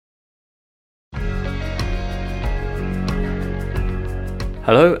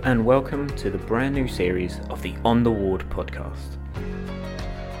Hello and welcome to the brand new series of the On the Ward podcast.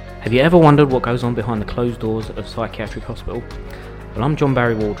 Have you ever wondered what goes on behind the closed doors of psychiatric hospital? Well, I'm John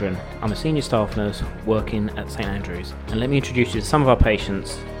Barry Waldron. I'm a senior staff nurse working at St Andrews, and let me introduce you to some of our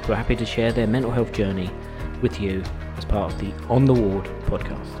patients who are happy to share their mental health journey with you as part of the On the Ward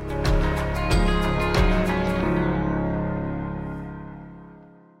podcast.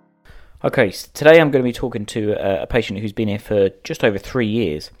 Okay, so today I'm going to be talking to a patient who's been here for just over 3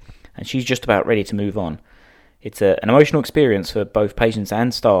 years, and she's just about ready to move on. It's an emotional experience for both patients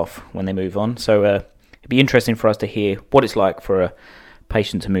and staff when they move on, so it'd be interesting for us to hear what it's like for a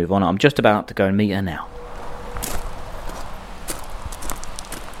patient to move on. I'm just about to go and meet her now.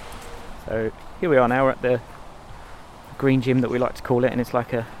 So here we are now, we're at the green gym that we like to call it, and it's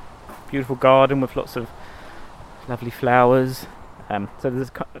like a beautiful garden with lots of lovely flowers. So there's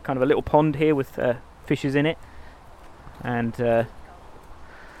kind of a little pond here with fishes in it, and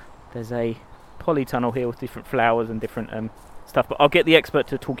there's a polytunnel here with different flowers and different stuff, but I'll get the expert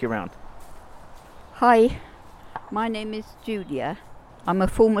to talk you around. Hi, my name is Julia. I'm a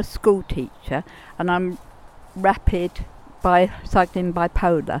former school teacher and I'm rapid cycling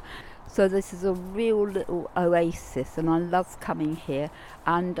bipolar. So this is a real little oasis and I love coming here,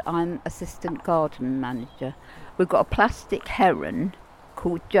 and I'm assistant garden manager. We've got a plastic heron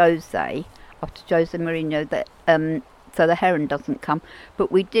called Jose, after Jose Mourinho, that so the heron doesn't come,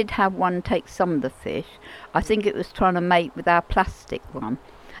 but we did have one take some of the fish. I think it was trying to mate with our plastic one,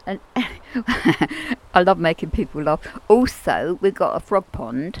 and I love making people laugh. Also, we've got a frog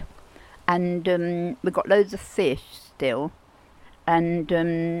pond, and we've got loads of fish still,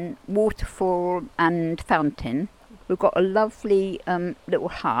 and waterfall and fountain. We've got a lovely little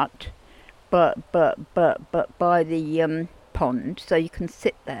hut, but by the pond, so you can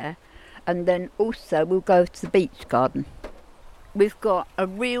sit there. And then also we'll go to the beach garden. We've got a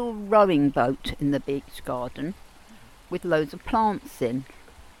real rowing boat in the beach garden with loads of plants in.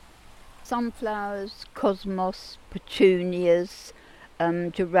 Sunflowers, cosmos, petunias,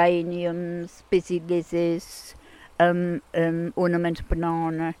 geraniums, busy lizzies, ornamental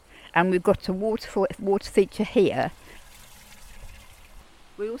banana, and we've got a water feature here.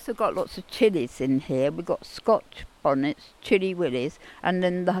 We also got lots of chilies in here. We've got Scotch bonnets, chili willies, and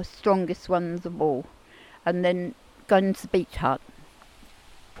then the strongest ones of all. And then going to the beach hut.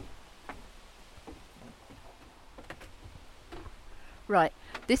 Right,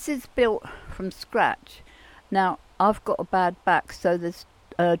 this is built from scratch. Now, I've got a bad back, so there's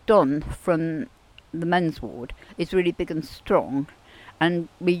Don from the men's ward is really big and strong, and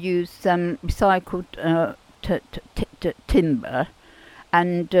we use recycled timber.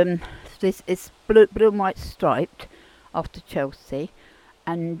 And this is blue and white striped after Chelsea,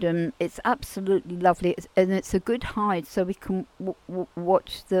 and it's absolutely lovely, and it's a good hide, so we can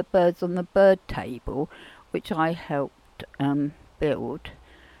watch the birds on the bird table, which I helped build.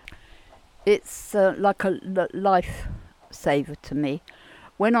 It's like a life saver to me.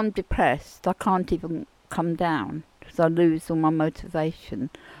 When I'm depressed, I can't even come down because I lose all my motivation.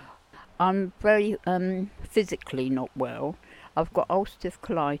 I'm very physically not well. I've got ulcerative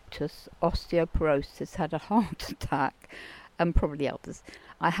colitis, osteoporosis, had a heart attack, and probably others.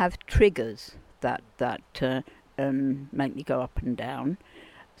 I have triggers that make me go up and down.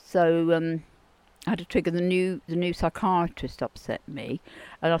 So I had a trigger. The new psychiatrist upset me,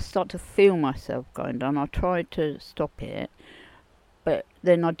 and I start to feel myself going down. I tried to stop it, but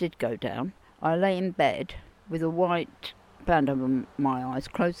then I did go down. I lay in bed with a white band over my eyes,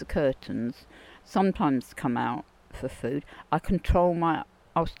 close the curtains, sometimes come out for food. I control my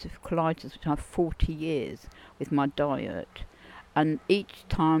ulcerative colitis, which I have 40 years, with my diet, and each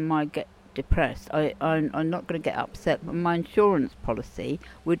time I get depressed, I'm not going to get upset, but my insurance policy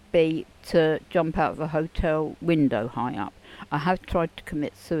would be to jump out of a hotel window high up. I have tried to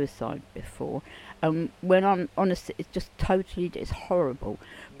commit suicide before, and when I'm honest, it's just it's horrible.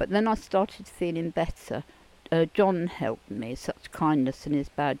 But then I started feeling better. John helped me, such kindness and his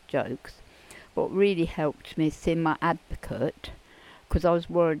bad jokes. What really helped me is seeing my advocate, because I was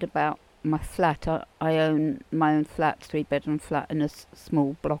worried about my flat. I own my own flat, 3-bedroom flat in a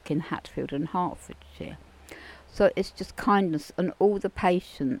small block in Hatfield and Hertfordshire. So it's just kindness, and all the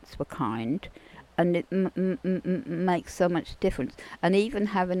patients were kind, and it makes so much difference. And even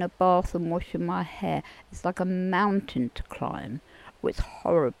having a bath and washing my hair, it's like a mountain to climb. It's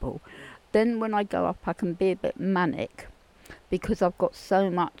horrible. Then when I go up, I can be a bit manic because I've got so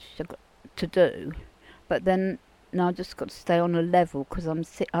much to do, but then now I just got to stay on a level because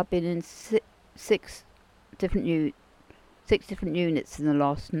I've been in six different units in the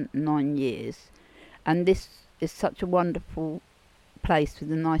last 9 years, and this is such a wonderful place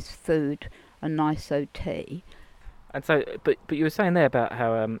with a nice food, a nice OT. And so, but you were saying there about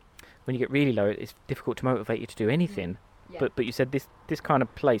how when you get really low, it's difficult to motivate you to do anything. Yeah. But you said this kind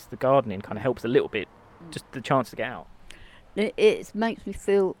of place, the gardening, kind of helps a little bit, just the chance to get out. It makes me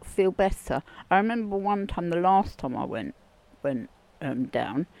feel better. I remember one time, the last time I went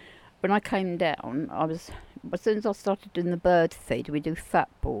down, when I came down, as soon as I started doing the bird feed, we do fat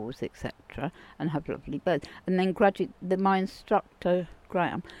balls, etc., and have lovely birds. And then gradually, my instructor,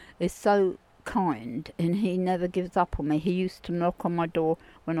 Graham, is so kind, and he never gives up on me. He used to knock on my door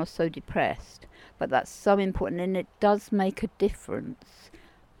when I was so depressed. But that's so important, and it does make a difference.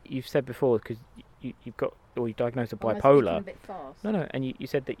 You've said before, because you've got, or you diagnosed with Am I bipolar. speaking a bit fast? No, and you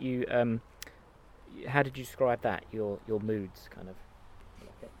said that you, how did you describe that, your moods, kind of?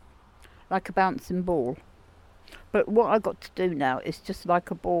 Like a bouncing ball. But what I got to do now is just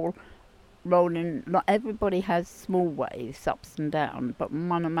like a ball rolling. Not everybody has small waves, ups and downs, but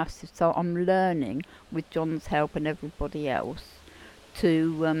mine are massive. So I'm learning, with John's help and everybody else,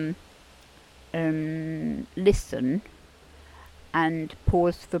 to listen and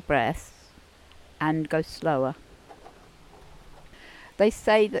pause for breath and go slower. They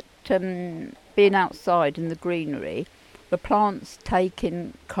say that being outside in the greenery, the plants take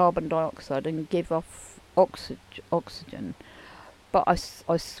in carbon dioxide and give off oxygen. But I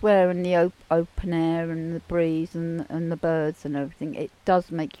swear, in the open air and the breeze and the birds and everything, it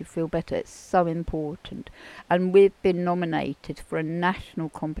does make you feel better. It's so important. And we've been nominated for a national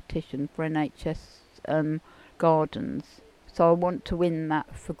competition for NHS gardens. So I want to win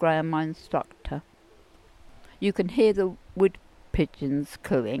that for Graham, my instructor. You can hear the wood pigeons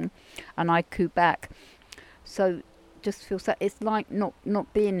cooing, and I coo back. So just feels that it's like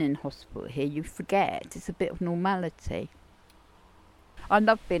not being in hospital here. You forget. It's a bit of normality. I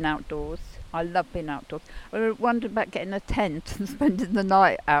love being outdoors. I wondered about getting a tent and spending the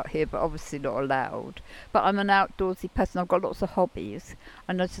night out here, but obviously not allowed. But I'm an outdoorsy person. I've got lots of hobbies,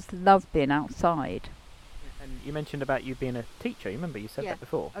 and I just love being outside. And you mentioned about you being a teacher. You remember you said that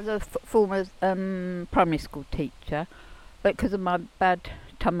before? I was a former primary school teacher, but because of my bad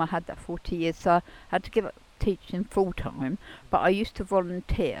tum, I had that 40 years, so I had to give up teaching full time. But I used to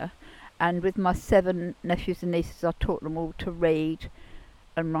volunteer, and with my 7 nephews and nieces, I taught them all to read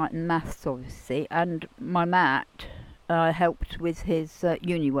and write and maths, obviously, and my Matt helped with his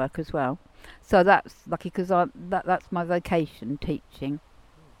uni work as well. So that's lucky, because that's my vocation, teaching.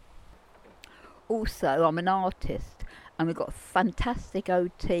 Also, I'm an artist, and we've got a fantastic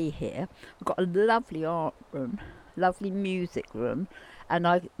OT here. We've got a lovely art room, lovely music room, and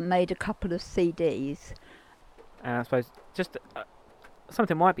I made a couple of CDs. And I suppose just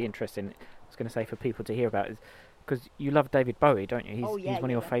something might be interesting, I was going to say, for people to hear about is, because you love David Bowie, don't you? He's one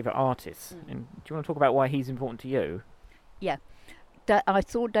of your favourite artists. And do you want to talk about why he's important to you? Yeah. I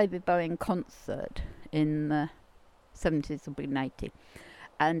saw David Bowie in concert in the 70s or 80,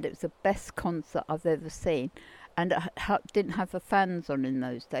 and it was the best concert I've ever seen. And it didn't have the fans on in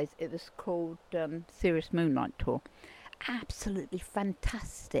those days. It was called Serious Moonlight Tour. Absolutely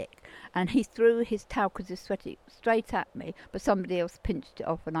fantastic. And he threw his towel, because he was sweaty, straight at me, but somebody else pinched it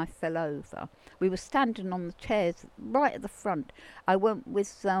off and I fell over. We were standing on the chairs right at the front. I went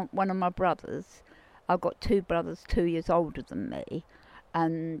with one of my brothers. I've got 2 brothers 2 years older than me,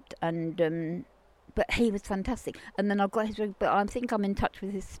 and but he was fantastic. And then I got his ring, but I think I'm in touch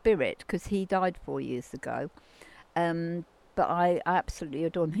with his spirit, because he died 4 years ago. But I absolutely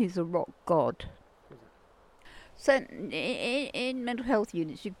adore him. He's a rock god. So in mental health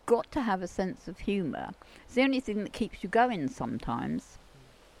units, you've got to have a sense of humour. It's the only thing that keeps you going sometimes.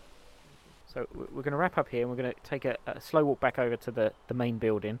 So we're going to wrap up here, and we're going to take a slow walk back over to the main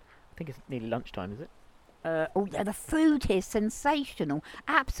building. I think it's nearly lunchtime, is it? Oh yeah, the food here is sensational.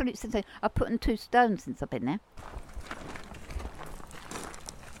 Absolute sensation. I've put in 2 stones since I've been there.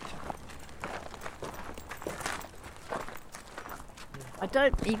 I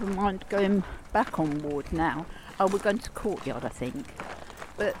don't even mind going back on ward now. Oh, we're going to courtyard, I think,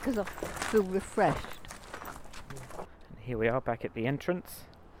 but because I feel refreshed. And here we are back at the entrance,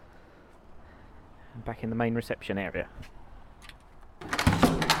 and back in the main reception area.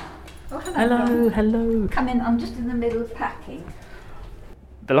 Oh, hello. Hello. Come in, I'm just in the middle of packing.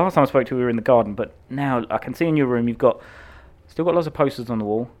 The last time I spoke to you, we were in the garden, but now I can see in your room you've still got lots of posters on the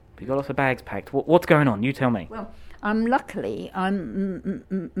wall, but you've got lots of bags packed. What's going on? You tell me. Well, I'm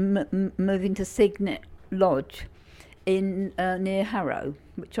moving to Signet Lodge in near Harrow,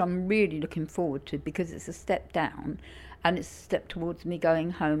 which I'm really looking forward to, because it's a step down and it's a step towards me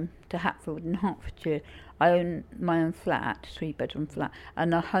going home to Hatfield in Hertfordshire. I own my own flat, 3-bedroom flat,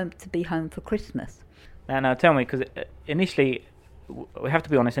 and I hope to be home for Christmas. Now tell me, because initially we have to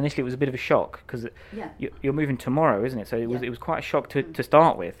be honest. Initially, it was a bit of a shock because you're moving tomorrow, isn't it? So it was quite a shock to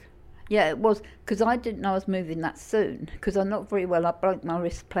start with. Yeah, it was, because I didn't know I was moving that soon, because I'm not very well. I broke my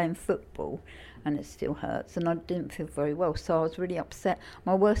wrist playing football, and it still hurts, and I didn't feel very well, so I was really upset.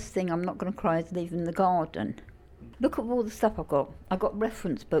 My worst thing, I'm not going to cry, is leaving the garden. Look at all the stuff I've got. I've got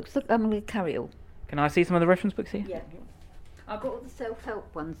reference books. Look, I'm going to carry all. Can I see some of the reference books here? Yeah. I've got all the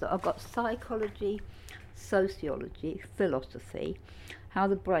self-help ones. I've got psychology, sociology, philosophy, how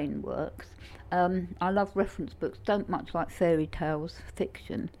the brain works. I love reference books, don't much like fairy tales,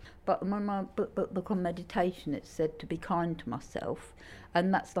 fiction. But when my book on meditation, it said to be kind to myself.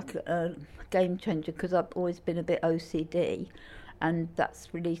 And that's like a game changer, because I've always been a bit OCD, and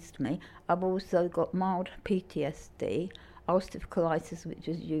that's released me. I've also got mild PTSD, ulcerative colitis, which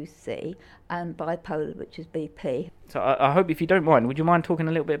is UC, and bipolar, which is BP. So I hope, if you don't mind, would you mind talking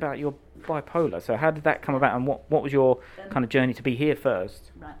a little bit about your bipolar? So how did that come about, and what was your kind of journey to be here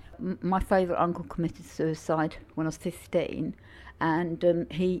first? Right. My favourite uncle committed suicide when I was 15, and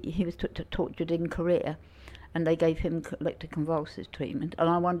he was tortured in Korea, and they gave him electroconvulsive treatment, and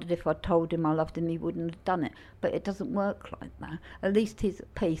I wondered if I'd told him I loved him, he wouldn't have done it. But it doesn't work like that. At least he's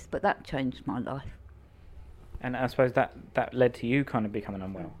at peace, but that changed my life. And I suppose that led to you kind of becoming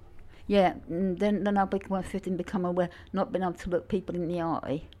unwell. Yeah, and then I become aware, not being able to look people in the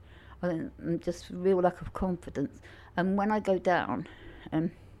eye, and just real lack of confidence. And when I go down,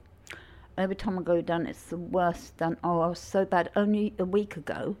 every time I go down, it's the worst. And I was so bad. Only a week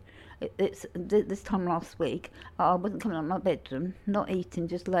ago, it's this time last week, I wasn't coming out of my bedroom, not eating,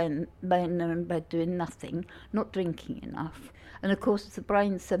 just laying there in bed doing nothing, not drinking enough. And of course, the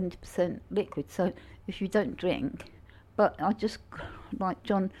brain's 70% liquid, so if you don't drink, but I just, like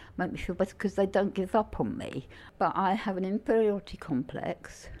John, make me feel better because they don't give up on me. But I have an inferiority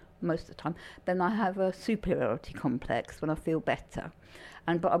complex most of the time. Then I have a superiority complex when I feel better,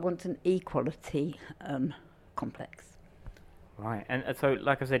 but I want an equality complex. Right, and so,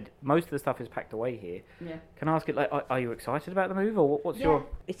 like I said, most of the stuff is packed away here. Yeah. Can I ask you, like, are you excited about the move, or what's your...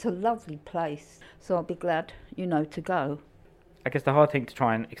 It's a lovely place, so I'll be glad, to go. I guess the hard thing to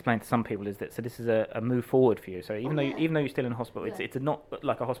try and explain to some people is that, so this is a move forward for you. So even though you're still in hospital, it's not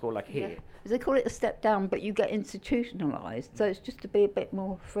like a hospital like here. They call it a step down, but you get institutionalised, so it's just to be a bit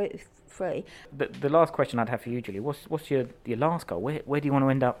more free. The last question I'd have for you, Julie, what's your last goal? Where do you want to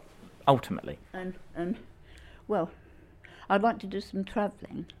end up ultimately? Well, I'd like to do some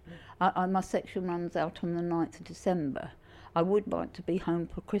travelling. My section runs out on the 9th of December. I would like to be home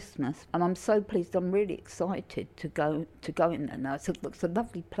for Christmas, and I'm so pleased. I'm really excited to go in there now. It looks a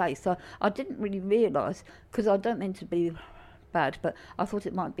lovely place. I didn't really realise, because I don't mean to be bad, but I thought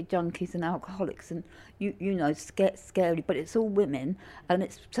it might be junkies and alcoholics and scary, but it's all women, and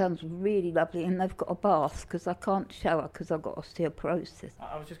it sounds really lovely, and they've got a bath because I can't shower because I've got osteoporosis.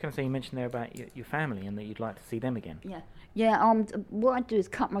 I was just going to say, you mentioned there about your family and that you'd like to see them again. Yeah. What I do is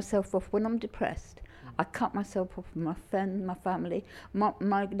cut myself off when I'm depressed. I cut myself off from my friend, my family,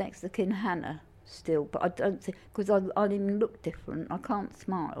 my next of kin, Hannah, still, but I don't think, because I even look different. I can't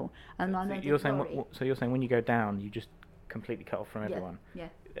smile, and I know. You're saying when you go down, you just completely cut off from everyone. Yeah.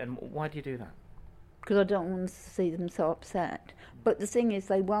 And why do you do that? Because I don't want to see them so upset. But the thing is,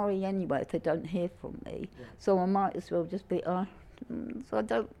 they worry anyway if they don't hear from me. Yeah. So I might as well just be. So I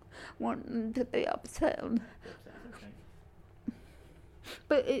don't want them to be upset.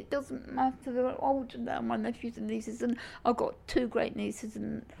 But it doesn't matter, they're older now, my nephews and nieces, and I've got 2 great nieces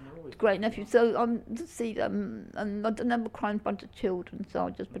and great nephews, so I'm to see them, and I don't ever cry in front of children, so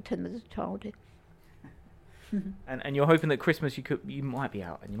I just pretend there's a child here. And you're hoping that Christmas you might be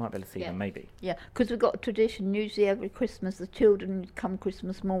out and you might be able to see them, maybe? Yeah, because we've got a tradition, usually every Christmas the children come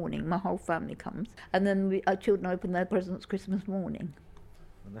Christmas morning, my whole family comes, and then our children open their presents Christmas morning.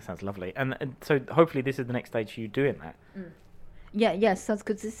 Well, that sounds lovely. And so hopefully this is the next stage for you doing that. Yes,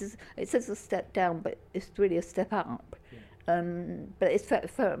 because it says a step down, but it's really a step up. Yeah. But it's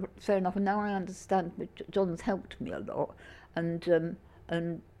fair enough, and now I understand. John's helped me a lot, and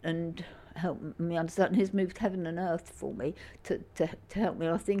helped me understand. He's moved heaven and earth for me to help me.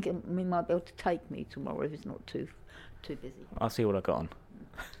 I think he might be able to take me tomorrow if he's not too busy. I'll see what I got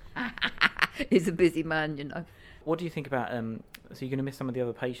on. He's a busy man, What do you think about? So you're going to miss some of the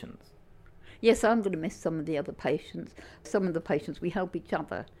other patients? Yes, I'm going to miss some of the other patients. Some of the patients, we help each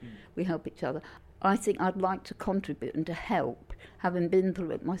other. We help each other. I think I'd like to contribute and to help, having been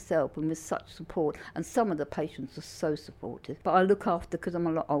through it myself and with such support. And some of the patients are so supportive. But I look after, because I'm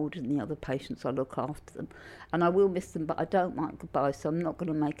a lot older than the other patients, I look after them. And I will miss them, but I don't like goodbye, so I'm not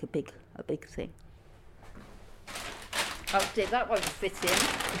going to make a big thing. Oh dear, that won't fit in.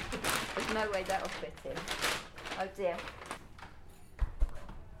 There's no way that'll fit in. Oh dear.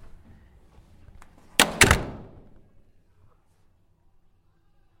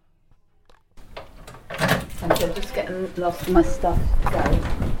 Okay, just getting lost my stuff today.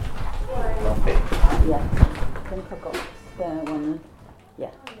 Yeah. I think I've got a spare one.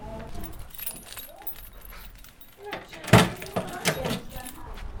 Yeah.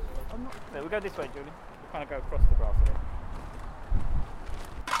 So we'll go this way, Julie. We'll kind of go across the grass a bit.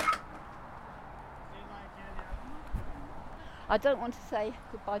 I don't want to say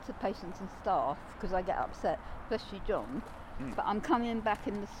goodbye to patients and staff because I get upset, especially John. But I'm coming back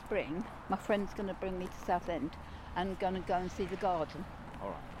in the spring. My friend's going to bring me to Southend and going to go and see the garden. All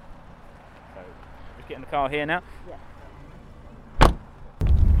right. So just get in the car here now. Yeah.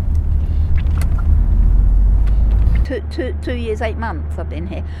 2 years, 8 months I've been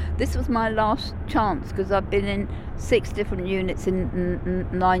here. This was my last chance because I've been in 6 different units in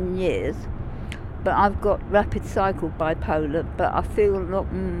 9 years. But I've got rapid cycle bipolar, but I feel a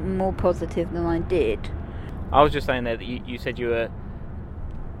lot more positive than I did. I was just saying there that you said you were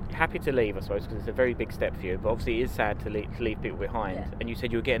happy to leave, I suppose, because it's a very big step for you, but obviously it is sad to leave people behind. Yeah. And you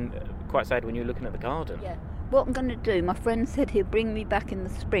said you were getting quite sad when you were looking at the garden. Yeah. What I'm going to do, my friend said he'll bring me back in the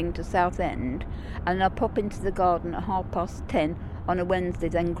spring to Southend, and I'll pop into the garden at 10:30 on a Wednesday,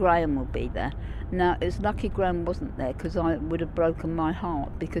 then Graham will be there. Now, it was lucky Graham wasn't there because I would have broken my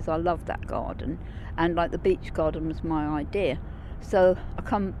heart because I love that garden, and like the beach garden was my idea. So I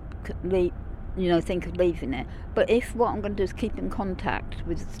can't think of leaving it. But if what I'm going to do is keep in contact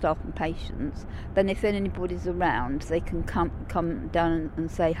with the staff and patients, then if anybody's around, they can come down and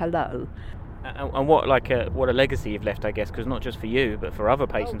say hello. And what a legacy you've left, I guess, because not just for you, but for other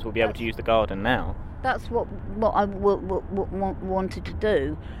patients will be able to use the garden now. That's what I wanted to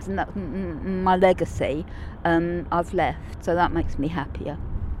do, and that's my legacy. I've left, so that makes me happier.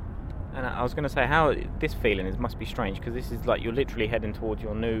 And I was going to say, how this feeling must be strange, because this is like you're literally heading towards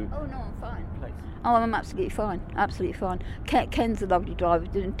your new. Oh no, I'm fine. Place. Oh, I'm absolutely fine. Absolutely fine. Ken's a lovely driver.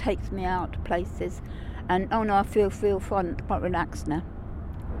 He takes me out to places, and oh no, I feel fine. Quite relaxed now.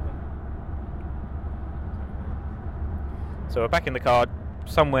 So we're back in the car,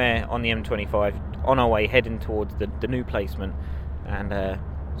 somewhere on the M25, on our way, heading towards the new placement. And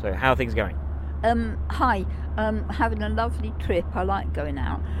so, how are things going? Hi. Having a lovely trip. I like going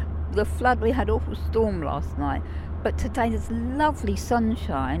out. The flood, we had awful storm last night, but today there's lovely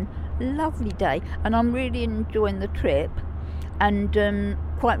sunshine, lovely day, and I'm really enjoying the trip, and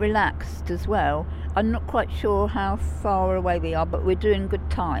quite relaxed as well. I'm not quite sure how far away we are, but we're doing good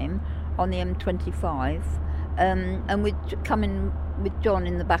time on the M25. And we're coming with John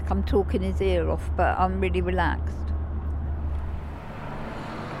in the back. I'm talking his ear off, but I'm really relaxed.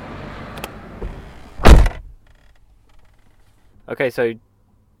 Okay, so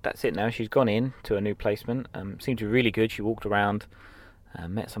that's it now. She's gone in to a new placement. Seemed to be really good. She walked around,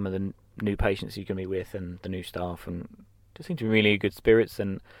 met some of the new patients she's going to be with and the new staff, and just seemed to be really good spirits.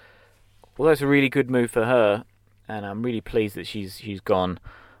 And although it's a really good move for her, and I'm really pleased that she's gone,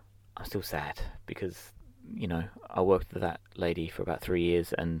 I'm still sad because, you know, I worked with that lady for about 3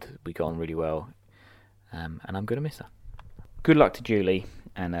 years and we got on really well, and I'm going to miss her. Good luck to Julie,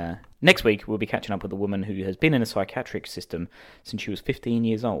 and next week we'll be catching up with a woman who has been in a psychiatric system since she was 15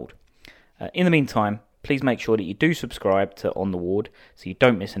 years old. In the meantime, please make sure that you do subscribe to On The Ward so you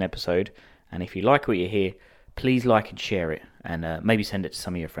don't miss an episode, and if you like what you hear, please like and share it, and maybe send it to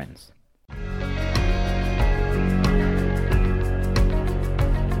some of your friends.